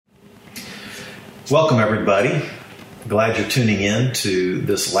Welcome, everybody. Glad you're tuning in to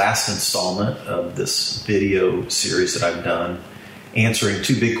this last installment of this video series that I've done, answering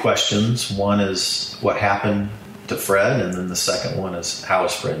two big questions. One is what happened to Fred, and then the second one is how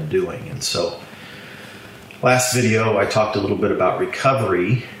is Fred doing? And so last video I talked a little bit about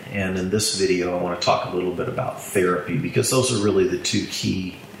recovery, and in this video I want to talk a little bit about therapy, because those are really the two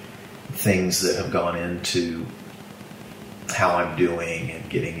key things that have gone into how I'm doing and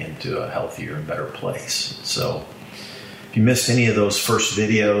getting into a healthier and better place. So if you missed any of those first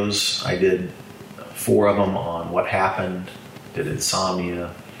videos, I did 4 of them on what happened, did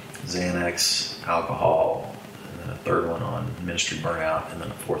insomnia, Xanax, alcohol, and then a third one on ministry burnout, and then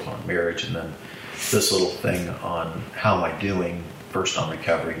a fourth one on marriage, and then this little thing on how am I doing, first on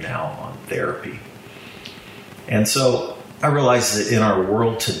recovery, now on therapy. And so I realized that in our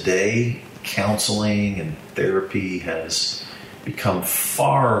world today, counseling and therapy has become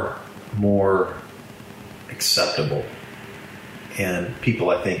far more acceptable, and people,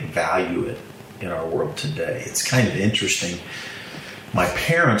 I think, value it in our world today. It's kind of interesting. My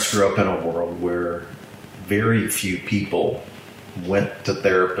parents grew up in a world where very few people went to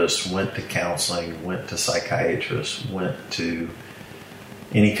therapists, went to counseling, went to psychiatrists, went to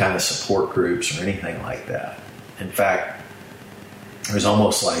any kind of support groups or anything like that. In fact, it was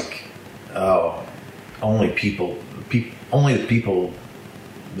almost like, only the people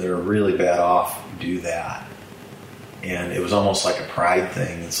that are really bad off do that. And it was almost like a pride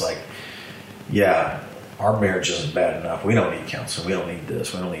thing. It's like, yeah, our marriage isn't bad enough. We don't need counseling. We don't need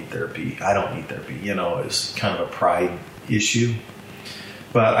this. We don't need therapy. I don't need therapy. It's kind of a pride issue.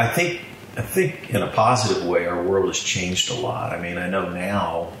 But I think in a positive way, our world has changed a lot. I mean, I know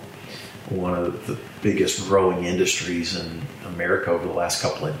now one of the biggest growing industries in America over the last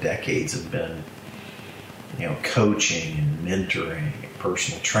couple of decades have been, coaching and mentoring,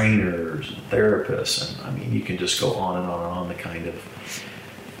 personal trainers and therapists. And I mean, you can just go on and on and on, the kind of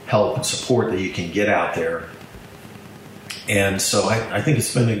help and support that you can get out there. And so I think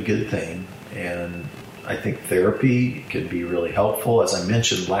it's been a good thing. And I think therapy could be really helpful. As I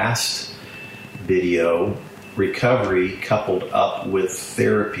mentioned last video, recovery coupled up with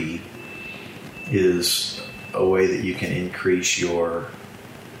therapy is a way that you can increase your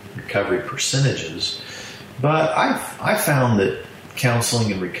recovery percentages. But I found that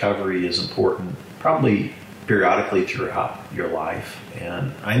counseling and recovery is important probably periodically throughout your life.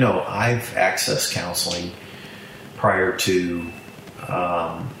 And I know I've accessed counseling prior to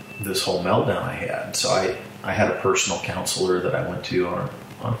this whole meltdown I had. So I had a personal counselor that I went to on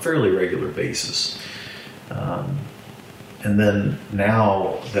a fairly regular basis. And then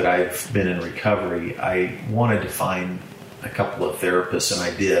now that I've been in recovery, I wanted to find a couple of therapists, and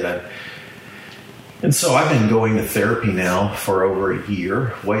I did. And so I've been going to therapy now for over a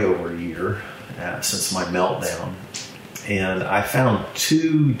year, way over a year, since my meltdown. And I found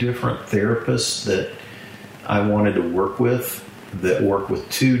 2 different therapists that I wanted to work with that work with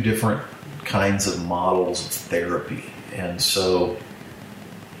 2 different kinds of models of therapy. And so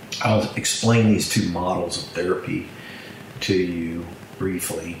I'll explain these 2 models of therapy to you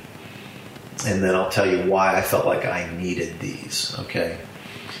briefly, and then I'll tell you why I felt like I needed these, okay?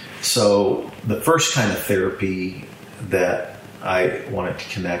 So the first kind of therapy that I wanted to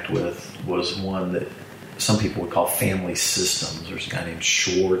connect with was one that some people would call family systems. There's a guy named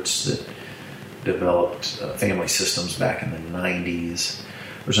Schwartz that developed family systems back in the 90s.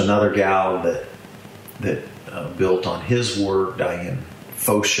 There's another gal that built on his work, Diane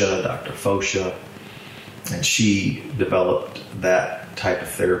Fosha, Dr. Fosha, and she developed that type of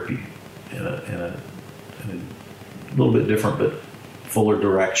therapy in a little bit different but fuller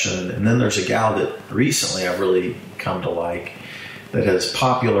direction. And then there's a gal that recently I've really come to like that has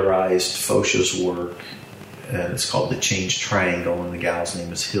popularized Fosha's work, and it's called the Change Triangle, and the gal's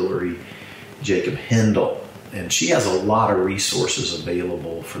name is Hillary Jacob Hindle. And she has a lot of resources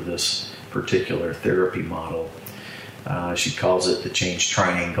available for this particular therapy model. She calls it the Change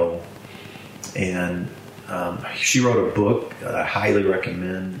Triangle. And she wrote a book that I highly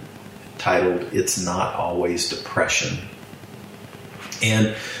recommend titled It's Not Always Depression.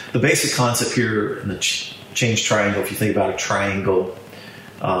 And the basic concept here in the Change Triangle, if you think about a triangle,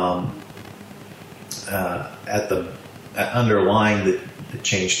 underlying the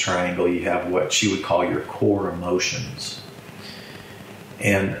Change Triangle, you have what she would call your core emotions.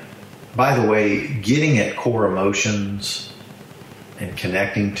 And by the way, getting at core emotions and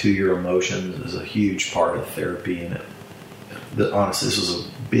connecting to your emotions is a huge part of therapy. And honestly, this was a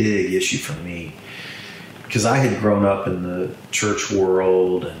big issue for me because I had grown up in the church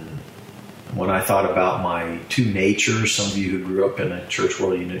world and when I thought about my two natures, some of you who grew up in a church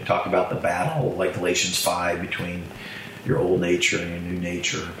world, you talk about the battle, like Galatians 5, between your old nature and your new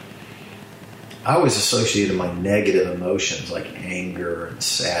nature. I always associated my negative emotions like anger and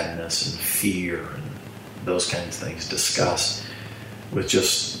sadness and fear and those kinds of things, disgust, with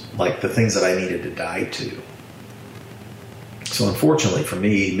just like the things that I needed to die to. So unfortunately for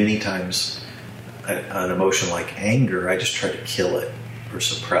me, many times an emotion like anger, I just try to kill it or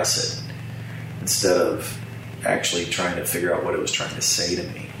suppress it instead of actually trying to figure out what it was trying to say to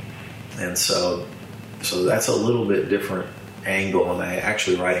me. And so that's a little bit different angle, and I'm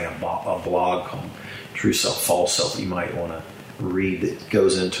actually writing a blog called True Self, False Self you might want to read that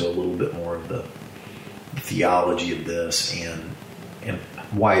goes into a little bit more of the theology of this and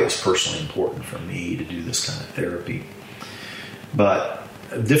why it's personally important for me to do this kind of therapy. But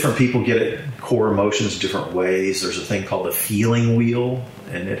different people get at core emotions different ways. There's a thing called the feeling wheel,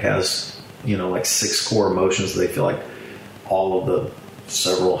 and it has, like 6 core emotions they feel like all of the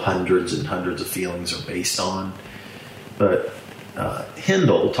several hundreds and hundreds of feelings are based on. But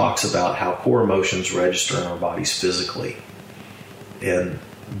Hindle talks about how core emotions register in our bodies physically. And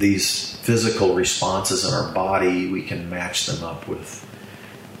these physical responses in our body, we can match them up with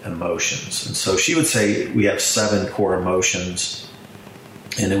emotions. And so she would say we have 7 core emotions,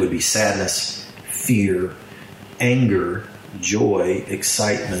 and it would be sadness, fear, anger, joy,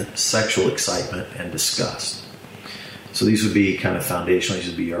 excitement, sexual excitement, and disgust. So these would be kind of foundational. These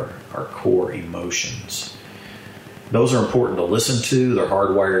would be our core emotions. Those are important to listen to. They're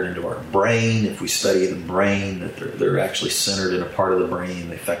hardwired into our brain. If we study the brain, that they're actually centered in a part of the brain.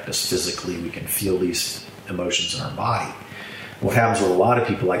 They affect us physically. We can feel these emotions in our body. What happens with a lot of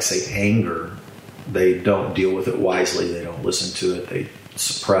people, like say anger, they don't deal with it wisely. They don't listen to it. They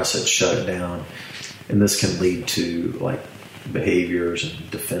suppress it, shut it down. And this can lead to like behaviors and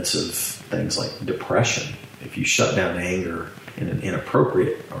defensive things like depression. If you shut down anger in an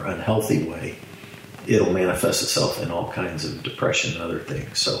inappropriate or unhealthy way, it'll manifest itself in all kinds of depression and other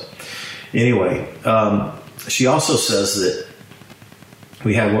things. So anyway, she also says that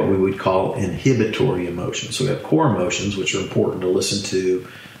we have what we would call inhibitory emotions. So we have core emotions, which are important to listen to,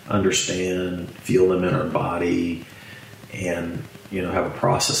 understand, feel them in our body, and have a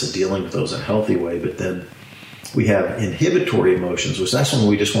process of dealing with those in a healthy way. But then we have inhibitory emotions, which that's when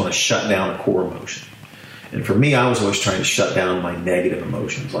we just want to shut down a core emotion. And for me, I was always trying to shut down my negative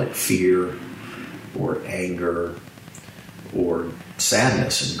emotions like fear or anger or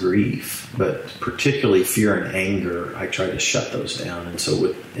sadness and grief. But particularly fear and anger, I try to shut those down. And so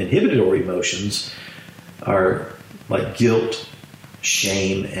with inhibitory emotions are like guilt,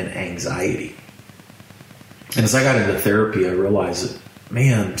 shame, and anxiety. And as I got into therapy, I realized that,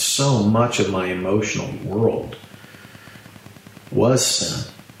 man, so much of my emotional world was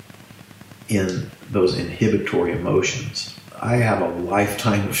spent in those inhibitory emotions. I have a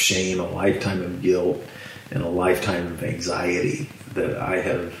lifetime of shame, a lifetime of guilt, and a lifetime of anxiety that I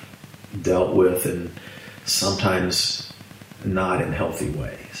have dealt with, and sometimes not in healthy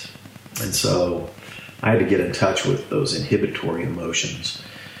ways. And so I had to get in touch with those inhibitory emotions.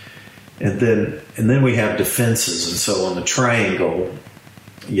 And then we have defenses. And so on the triangle,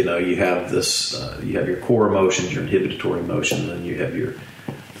 you have this, you have your core emotions, your inhibitory emotions, and you have your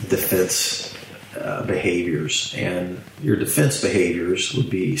defense behaviors. And your defense behaviors would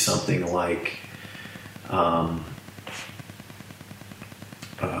be something like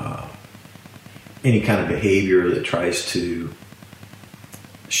any kind of behavior that tries to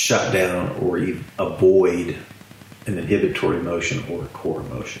shut down or avoid an inhibitory emotion or a core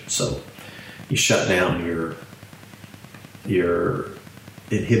emotion. So you shut down your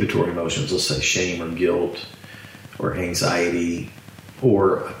inhibitory emotions, let's say shame or guilt or anxiety,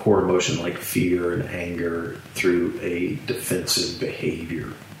 or a core emotion like fear and anger through a defensive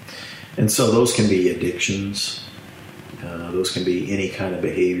behavior. And so those can be addictions. Those can be any kind of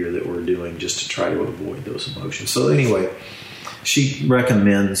behavior that we're doing just to try to avoid those emotions. So anyway, she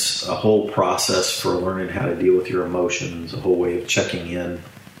recommends a whole process for learning how to deal with your emotions, a whole way of checking in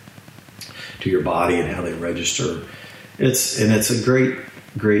to your body and how they register. It's a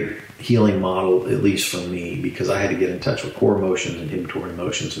great healing model, at least for me, because I had to get in touch with core emotions and inhibitory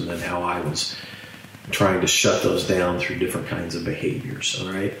emotions, and then how I was trying to shut those down through different kinds of behaviors.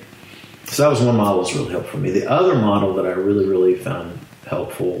 All right. So that was one model that was really helpful for me. The other model that I really, really found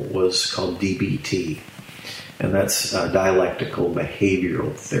helpful was called DBT, and that's dialectical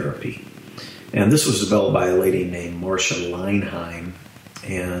behavioral therapy. And this was developed by a lady named Marsha Lineheim,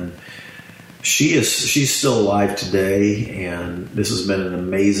 and she's still alive today, and this has been an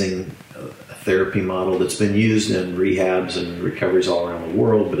amazing therapy model that's been used in rehabs and recoveries all around the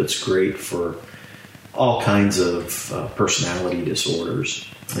world, but it's great for all kinds of personality disorders.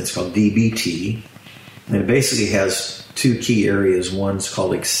 It's called DBT, and it basically has two key areas. One's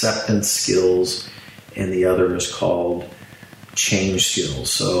called acceptance skills, and the other is called change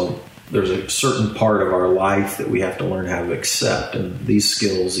skills. So there's a certain part of our life that we have to learn how to accept, and these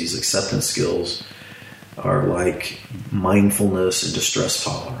skills, these acceptance skills, are like mindfulness and distress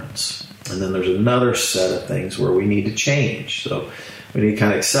tolerance. And then there's another set of things where we need to change. So we need to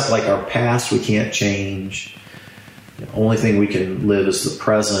kind of accept, like, our past we can't change. The only thing we can live is the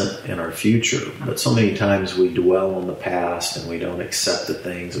present and our future. But so many times we dwell on the past and we don't accept the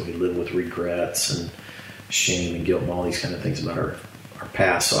things, and we live with regrets and shame and guilt and all these kind of things about our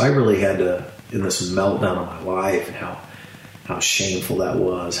past. So I really had to, in this meltdown of my life and how shameful that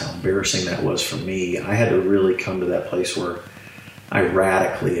was, how embarrassing that was for me, I had to really come to that place where I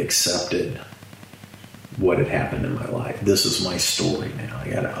radically accepted what had happened in my life. This is my story now. I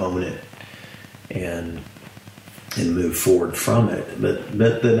got to own it and move forward from it. But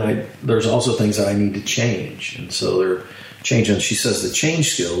then there's also things that I need to change. And so they're changing. She says the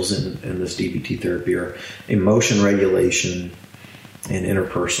change skills in this DBT therapy are emotion regulation and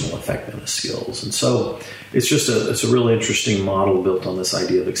interpersonal effectiveness skills. And so it's a really interesting model built on this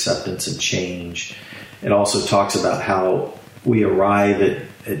idea of acceptance and change. It also talks about how we arrive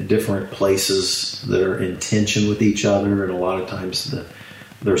at different places that are in tension with each other, and a lot of times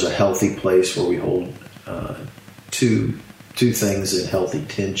there's a healthy place where we hold two things in healthy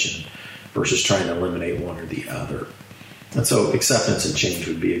tension versus trying to eliminate one or the other. And so acceptance and change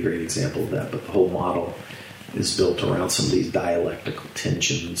would be a great example of that, but the whole model is built around some of these dialectical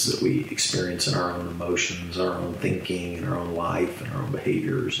tensions that we experience in our own emotions, our own thinking, and our own life, and our own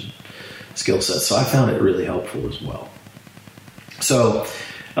behaviors and skill sets. So I found it really helpful as well. So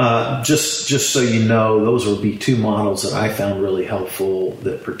just so you know, those would be two models that I found really helpful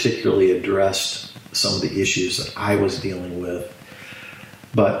that particularly addressed some of the issues that I was dealing with,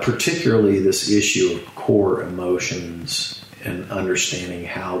 but particularly this issue of core emotions and understanding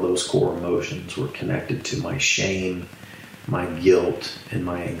how those core emotions were connected to my shame, my guilt, and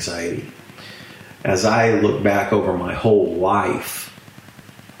my anxiety. As I look back over my whole life,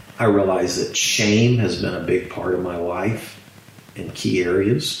 I realize that shame has been a big part of my life in key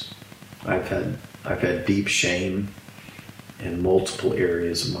areas. I've had deep shame in multiple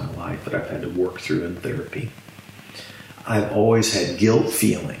areas of my life that I've had to work through in therapy. I've always had guilt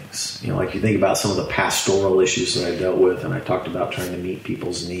feelings. Like you think about some of the pastoral issues that I dealt with, and I talked about trying to meet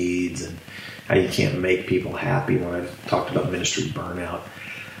people's needs and how you can't make people happy when I talked about ministry burnout.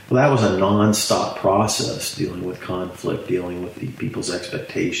 Well, that was a nonstop process, dealing with conflict, dealing with people's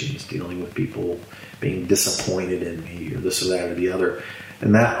expectations, dealing with people being disappointed in me or this or that or the other.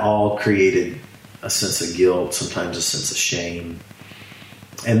 And that all created a sense of guilt, sometimes a sense of shame.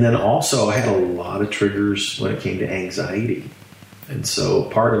 And then also I had a lot of triggers when it came to anxiety. And so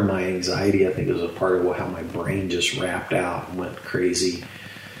part of my anxiety, I think, was a part of how my brain just wrapped out and went crazy.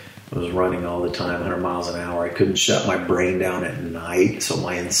 I was running all the time, 100 miles an hour. I couldn't shut my brain down at night. So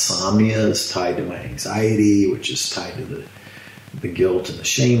my insomnia is tied to my anxiety, which is tied to the guilt and the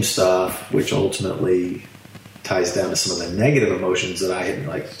shame stuff, which ultimately ties down to some of the negative emotions that I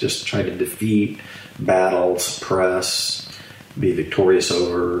had just tried to defeat, battle, suppress, be victorious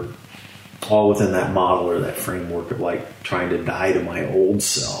over, all within that model or that framework of trying to die to my old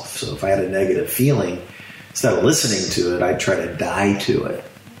self. So if I had a negative feeling, instead of listening to it, I'd try to die to it.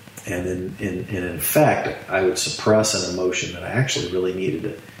 And in effect, I would suppress an emotion that I actually really needed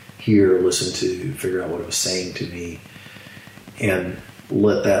to hear, listen to, figure out what it was saying to me, and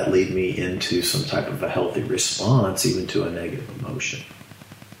let that lead me into some type of a healthy response, even to a negative emotion.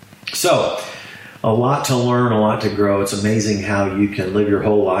 So, a lot to learn, a lot to grow. It's amazing how you can live your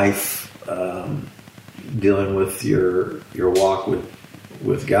whole life dealing with your walk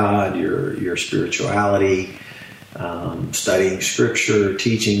with God, your spirituality, studying Scripture,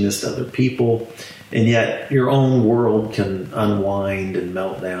 teaching this to other people, and yet your own world can unwind and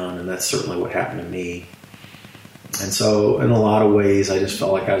melt down, and that's certainly what happened to me. And so in a lot of ways, I just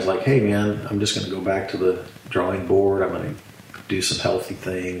felt like I was like, hey man, I'm just going to go back to the drawing board. I'm going to do some healthy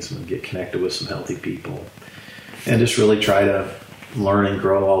things. I'm going to get connected with some healthy people and just really try to learn and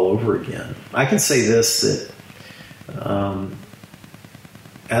grow all over again. I can say this, that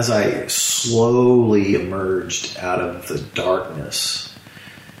as I slowly emerged out of the darkness,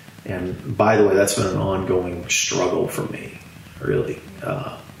 and by the way, that's been an ongoing struggle for me, really.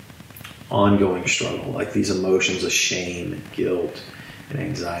 Ongoing struggle. Like these emotions of shame and guilt and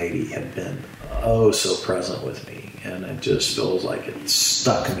anxiety have been so present with me, and it just feels like it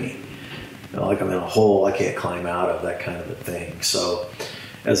stuck me like I'm in a hole I can't climb out of, that kind of a thing. So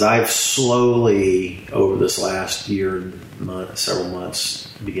as I've slowly, over this last year, several months,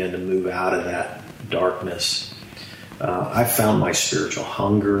 began to move out of that darkness, I found my spiritual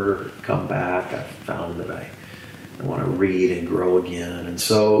hunger come back. I found that I want to read and grow again. And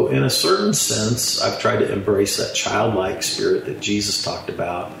so in a certain sense, I've tried to embrace that childlike spirit that Jesus talked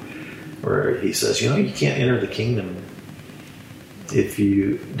about, where he says, you can't enter the kingdom if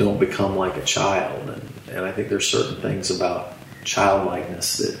you don't become like a child. And I think there's certain things about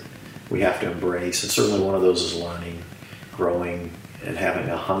childlikeness that we have to embrace. And certainly one of those is learning, growing, and having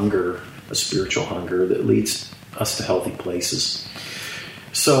a hunger, a spiritual hunger that leads us to healthy places.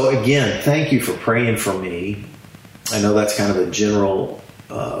 So again, thank you for praying for me. I know that's kind of a general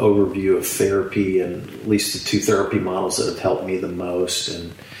overview of therapy, and at least the two therapy models that have helped me the most.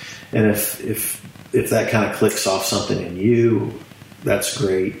 And if that kind of clicks off something in you, that's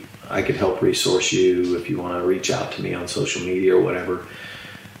great. I could help resource you if you want to reach out to me on social media or whatever.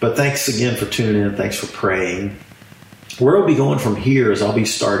 But thanks again for tuning in. Thanks for praying. Where I'll be going from here is I'll be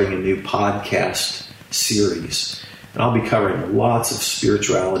starting a new podcast series. And I'll be covering lots of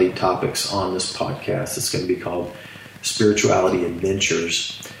spirituality topics on this podcast. It's going to be called Spirituality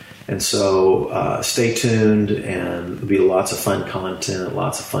Adventures. And so stay tuned, and there'll be lots of fun content,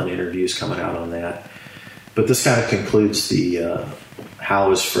 lots of fun interviews coming out on that. But this kind of concludes the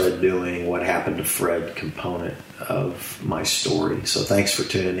how is Fred doing, what happened to Fred component of my story. So thanks for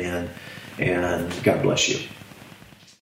tuning in, and God bless you.